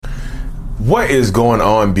What is going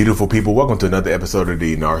on, beautiful people? Welcome to another episode of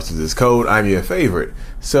the Narcissist Code. I'm your favorite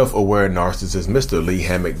self-aware narcissist, Mr. Lee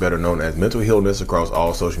Hammock, better known as Mental Healness across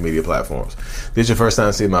all social media platforms. If this is your first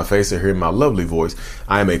time seeing my face or hearing my lovely voice,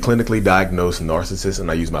 I am a clinically diagnosed narcissist, and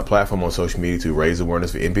I use my platform on social media to raise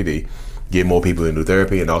awareness for NPD, get more people into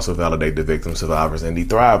therapy, and also validate the victims, survivors, and the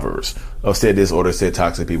thrivers of said disorder, said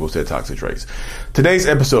toxic people, said toxic traits. Today's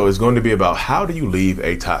episode is going to be about how do you leave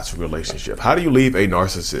a toxic relationship? How do you leave a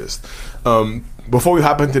narcissist? Before we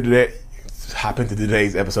hop into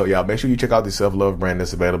today's episode, y'all, make sure you check out the self-love brand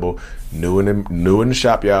that's available. New in the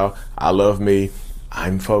shop, y'all. I love me.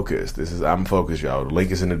 I'm focused. I'm focused, y'all. The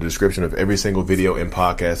link is in the description of every single video and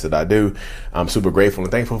podcast that I do. I'm super grateful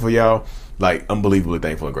and thankful for y'all. Like, unbelievably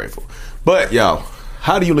thankful and grateful. But y'all,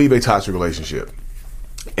 how do you leave a toxic relationship?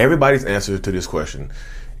 Everybody's answer to this question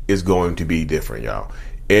is going to be different, y'all.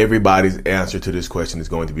 Everybody's answer to this question is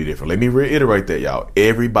going to be different. Let me reiterate that, y'all.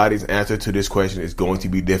 Everybody's answer to this question is going to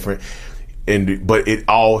be different, but it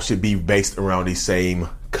all should be based around the same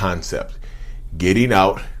concept: getting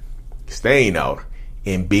out, staying out,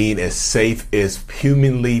 and being as safe as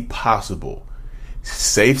humanly possible.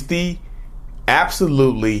 Safety,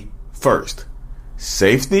 absolutely first.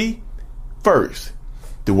 Safety first.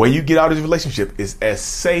 The way you get out of this relationship is as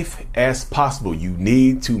safe as possible. You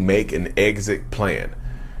need to make an exit plan.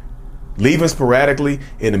 Leaving sporadically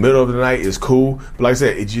in the middle of the night is cool, but like I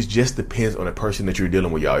said, it just depends on the person that you're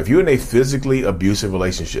dealing with, y'all. If you're in a physically abusive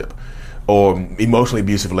relationship or emotionally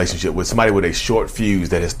abusive relationship with somebody with a short fuse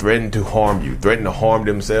that has threatened to harm you, threatened to harm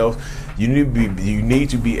themselves, you need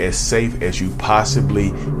to be as safe as you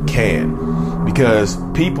possibly can, because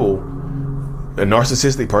people, a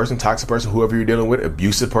narcissistic person, toxic person, whoever you're dealing with,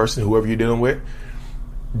 abusive person, whoever you're dealing with,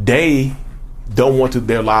 they don't want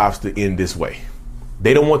their lives to end this way.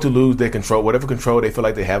 They don't want to lose their control. Whatever control they feel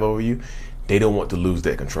like they have over you, they don't want to lose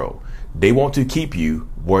that control. They want to keep you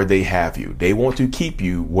where they have you. They want to keep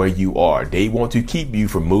you where you are. They want to keep you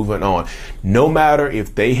from moving on. No matter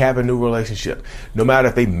if they have a new relationship, no matter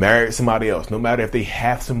if they married somebody else, no matter if they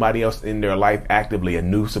have somebody else in their life actively, a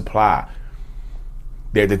new supply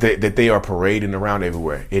that they are parading around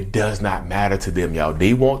everywhere. It does not matter to them, y'all.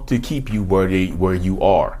 They want to keep you where you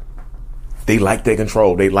are. They like their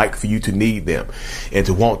control. They like for you to need them and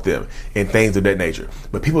to want them and things of that nature.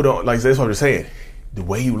 But people don't, like, that's what I'm saying. The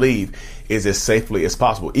way you leave is as safely as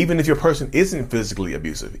possible. Even if your person isn't physically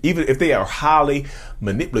abusive, even if they are highly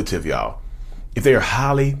manipulative, y'all, if they are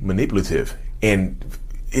highly manipulative and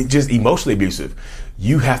just emotionally abusive,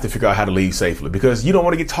 you have to figure out how to leave safely, because you don't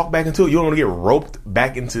want to get talked back into it. You don't want to get roped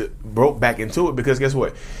back into it, because guess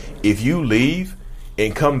what? If you leave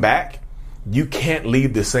and come back, you can't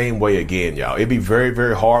leave the same way again, y'all. It'd be very,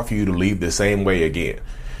 very hard for you to leave the same way again.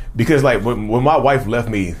 Because like when my wife left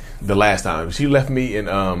me the last time, she left me in,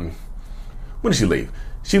 when did she leave?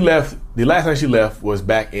 The last time she left was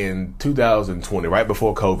back in 2020, right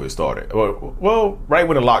before COVID started. Well, right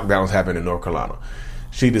when the lockdowns happened in North Carolina.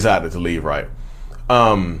 She decided to leave, right?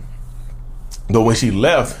 But when she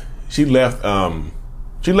left before,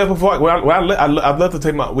 I'd love to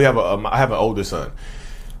take I have an older son.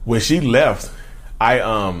 When she left, I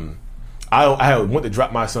went to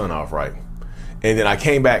drop my son off, right? And then I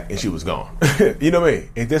came back and she was gone. You know what I mean?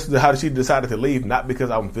 And this is how she decided to leave, not because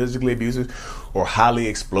I'm physically abusive or highly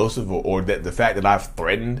explosive or that the fact that I've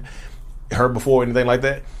threatened her before or anything like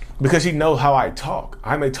that. Because she knows how I talk.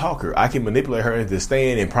 I'm a talker. I can manipulate her into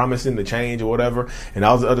staying and promising to change or whatever and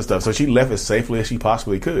all the other stuff. So she left as safely as she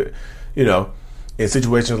possibly could, you know. In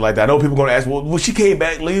situations like that, I know people are going to ask, well, she came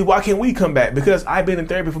back, Lee. Why can't we come back? Because I've been in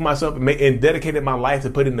therapy for myself and dedicated my life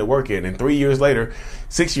to putting the work in. And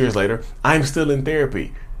 6 years later, I'm still in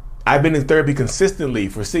therapy. I've been in therapy consistently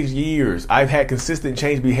for 6 years. I've had consistent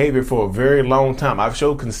change behavior for a very long time. I've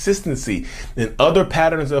showed consistency in other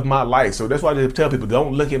patterns of my life. So that's why I just tell people,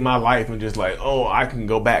 don't look at my life and just like, oh, I can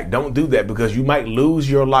go back. Don't do that, because you might lose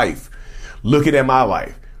your life looking at my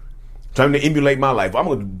life, trying to emulate my life. I'm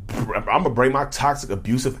gonna bring my toxic,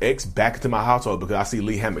 abusive ex back into my household because I see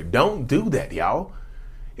Lee Hammock. Don't do that, y'all.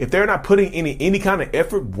 If they're not putting any kind of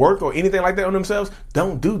effort, work, or anything like that on themselves,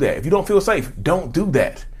 don't do that. If you don't feel safe, don't do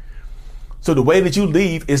that. So the way that you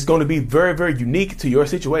leave is going to be very, very unique to your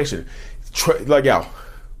situation. Like, y'all,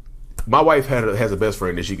 my wife has a best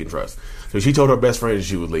friend that she can trust. So she told her best friend that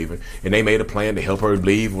she was leaving, and they made a plan to help her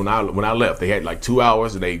leave when I left. They had like 2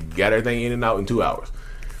 hours, and they got everything in and out in 2 hours.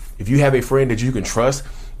 If you have a friend that you can trust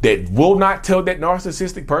that will not tell that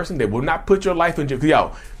narcissistic person, that will not put your life in jeopardy,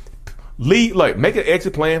 y'all, make an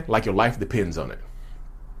exit plan like your life depends on it.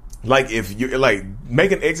 Like, if you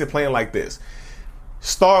make an exit plan like this.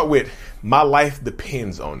 Start with, my life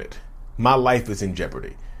depends on it. My life is in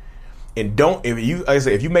jeopardy. And don't, if you, like I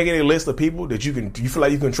said, if you make any list of people that you feel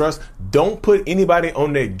like you can trust, don't put anybody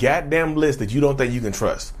on that goddamn list that you don't think you can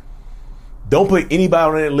trust. Don't put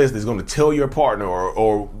anybody on that list that's going to tell your partner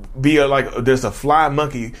or be like there's a flying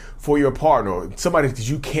monkey for your partner, or somebody that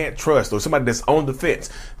you can't trust, or somebody that's on the fence.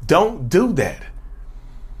 Don't do that.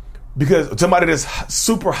 Because somebody that's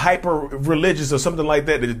super hyper religious or something like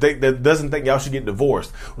that, that doesn't think y'all should get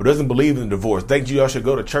divorced or doesn't believe in divorce, thinks y'all should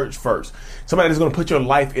go to church first. Somebody that's going to put your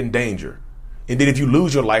life in danger. And then if you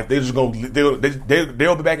lose your life, they're just going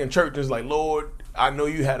they'll be back in church and it's like, Lord, I know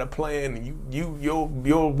you had a plan and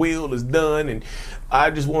your will is done and I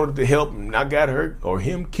just wanted to help and I got hurt or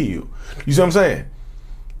him killed. You see what I'm saying?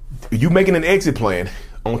 You making an exit plan.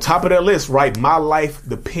 On top of that list, write my life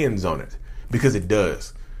depends on it, because it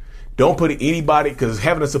does. Don't put anybody, because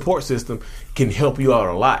having a support system can help you out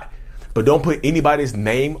a lot. But don't put anybody's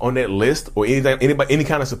name on that list or any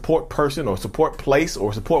kind of support person or support place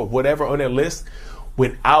or support whatever on that list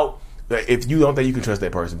without, if you don't think you can trust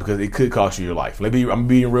that person, because it could cost you your life. I'm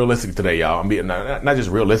being realistic today, y'all. I'm being not just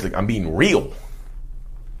realistic. I'm being real,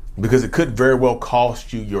 because it could very well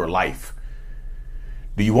cost you your life.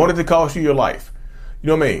 Do you want it to cost you your life? You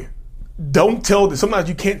know what I mean? Don't tell. Sometimes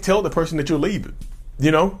you can't tell the person that you're leaving.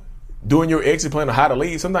 You know. Doing your exit plan on how to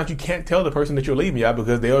leave, sometimes you can't tell the person that you're leaving, y'all,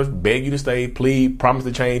 because they'll beg you to stay, plead, promise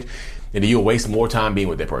to change, and then you'll waste more time being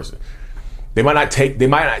with that person. They might not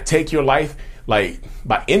take your life like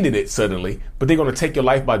by ending it suddenly, but they're going to take your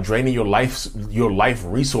life by draining your life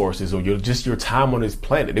resources or your time on this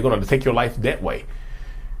planet. They're going to take your life that way,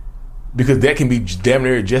 because that can be damn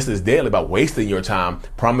near just as deadly by wasting your time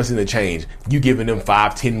promising to change. You giving them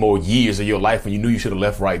 5-10 more years of your life when you knew you should have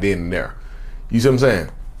left right then and there. You see what I'm saying?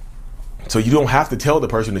 So you don't have to tell the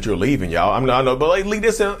person that you're leaving, y'all. I know, but like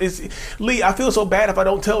Lee, I feel so bad if I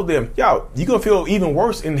don't tell them. Y'all, you're gonna feel even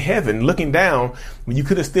worse in heaven looking down when you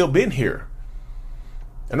could have still been here.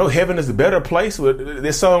 I know heaven is a better place. With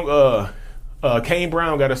this song, Kane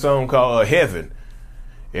Brown got a song called Heaven.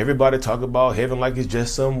 Everybody talk about heaven like it's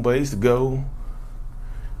just some place to go,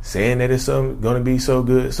 saying that it's gonna be so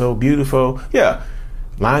good, so beautiful. Yeah,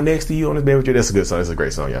 lying next to you on this bed with you. That's a good song. That's a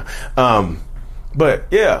great song, yeah. But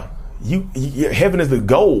yeah. Heaven is the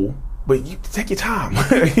goal, but you take your time.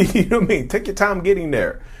 You know what I mean? Take your time getting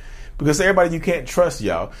there, because everybody you can't trust,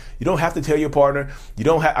 y'all. You don't have to tell your partner. You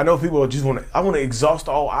don't have. I know people just I want to exhaust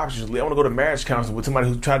all options. I want to go to marriage counseling with somebody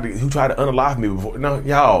who tried to unalive me before. No,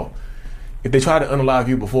 y'all. If they try to unalive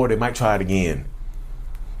you before, they might try it again.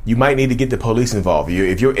 You might need to get the police involved.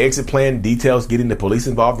 If your exit plan details getting the police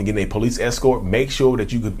involved and getting a police escort, make sure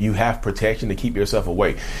that you have protection to keep yourself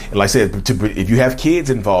away. And like I said, if you have kids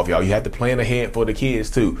involved, y'all, you have to plan ahead for the kids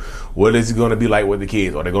too. What is it going to be like with the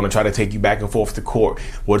kids? Are they going to try to take you back and forth to court?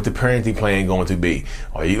 What is the parenting plan going to be?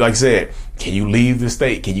 Are you, like I said, can you leave the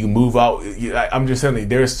state? Can you move out? I'm just telling you,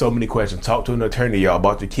 there's so many questions. Talk to an attorney, y'all,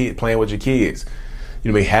 about your kid playing with your kids.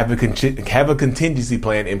 You know what I mean? Have a contingency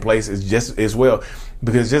plan in place as well.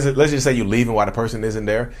 Because let's just say you're leaving while the person isn't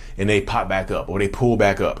there and they pop back up or they pull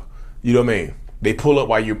back up. You know what I mean? They pull up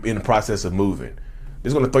while you're in the process of moving.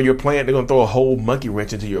 They're going to throw your plan. They're going to throw a whole monkey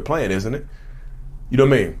wrench into your plan, isn't it? You know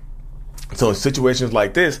what I mean? So in situations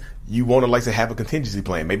like this, you want to have a contingency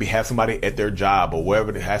plan. Maybe have somebody at their job or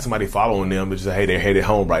wherever, have somebody following them to just say, hey, they're headed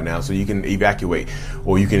home right now, so you can evacuate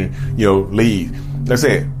or you can, leave.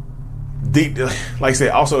 Like I said,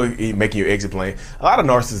 also making your exit plan. A lot of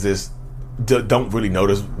narcissists don't really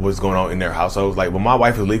notice what's going on in their households. Like when my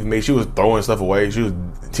wife was leaving me, she was throwing stuff away. She was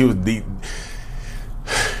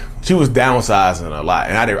downsizing a lot,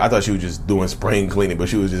 and I thought she was just doing spring cleaning, but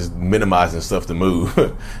she was just minimizing stuff to move.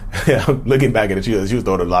 Looking back at it, she was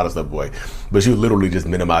throwing a lot of stuff away, but she was literally just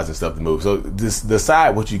minimizing stuff to move. So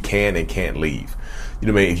decide what you can and can't leave. You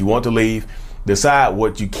know what I mean? If you want to leave, decide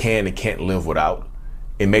what you can and can't live without,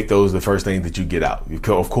 and make those the first things that you get out.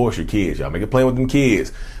 Of course, your kids, y'all. Make a plan with them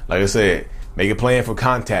kids. Like I said, make a plan for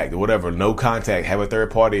contact or whatever. No contact. Have a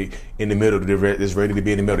third party in the middle that's ready to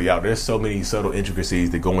be in the middle. Y'all, there's so many subtle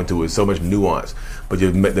intricacies that go into it. So much nuance. But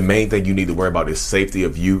the main thing you need to worry about is safety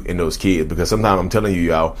of you and those kids. Because sometimes I'm telling you,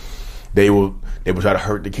 y'all, they will try to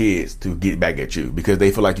hurt the kids to get back at you because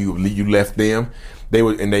they feel like you left them.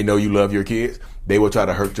 And they know you love your kids. They will try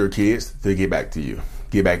to hurt your kids to get back to you,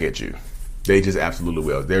 get back at you. They just absolutely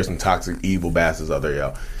will. There's some toxic, evil bastards out there,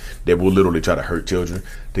 y'all, that will literally try to hurt children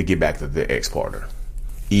to get back to their ex-partner.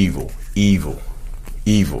 Evil, evil,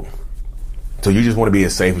 evil. So you just want to be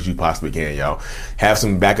as safe as you possibly can, y'all. Have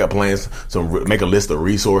some backup plans. Make a list of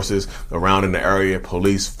resources around in the area.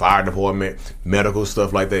 Police, fire department, medical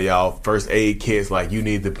stuff like that, y'all. First aid kits. Like you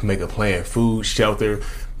need to make a plan. Food, shelter,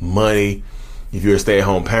 money. If you're a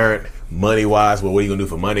stay-at-home parent, money wise, well, what are you gonna do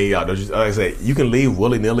for money? Y'all, don't like I say, you can leave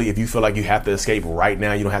willy nilly if you feel like you have to escape right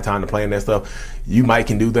now. You don't have time to plan that stuff. You might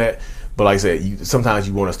can do that, but like I said, sometimes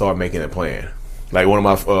you want to start making a plan. Like one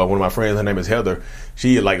of my friends, her name is Heather.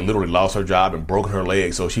 She had like literally lost her job and broken her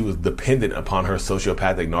leg, so she was dependent upon her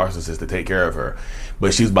sociopathic narcissist to take care of her.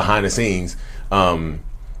 But she was behind the scenes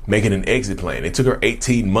making an exit plan. It took her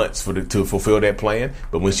 18 months to fulfill that plan.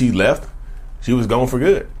 But when she left, she was gone for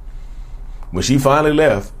good. When she finally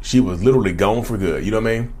left, she was literally gone for good. You know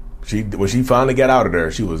what I mean? When she finally got out of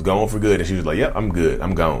there, she was gone for good, and she was like, "Yep, I'm good.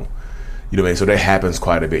 I'm gone." You know what I mean? So that happens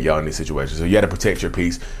quite a bit, y'all, in these situations. So you got to protect your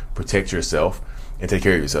peace, protect yourself, and take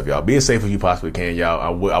care of yourself, y'all. Be as safe as you possibly can,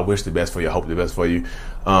 y'all. I wish the best for you. I hope the best for you.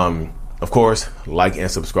 Of course, like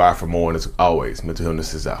and subscribe for more. And as always, mental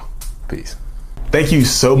illness is out. Peace. Thank you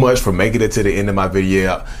so much for making it to the end of my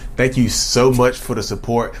video. Thank you so much for the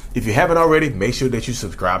support. If you haven't already, make sure that you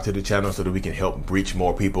subscribe to the channel so that we can help reach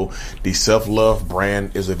more people. The self-love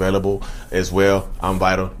brand is available as well. I'm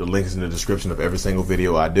Vital. The link is in the description of every single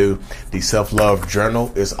video I do. The self-love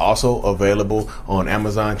journal is also available on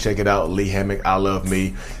Amazon. Check it out. Lee Hammock, I Love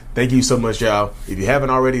Me. Thank you so much, y'all. If you haven't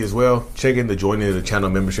already as well, check in the joining the channel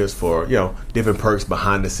memberships for, different perks,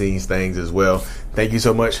 behind the scenes things as well. Thank you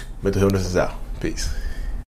so much. Mental illness is out. Peace.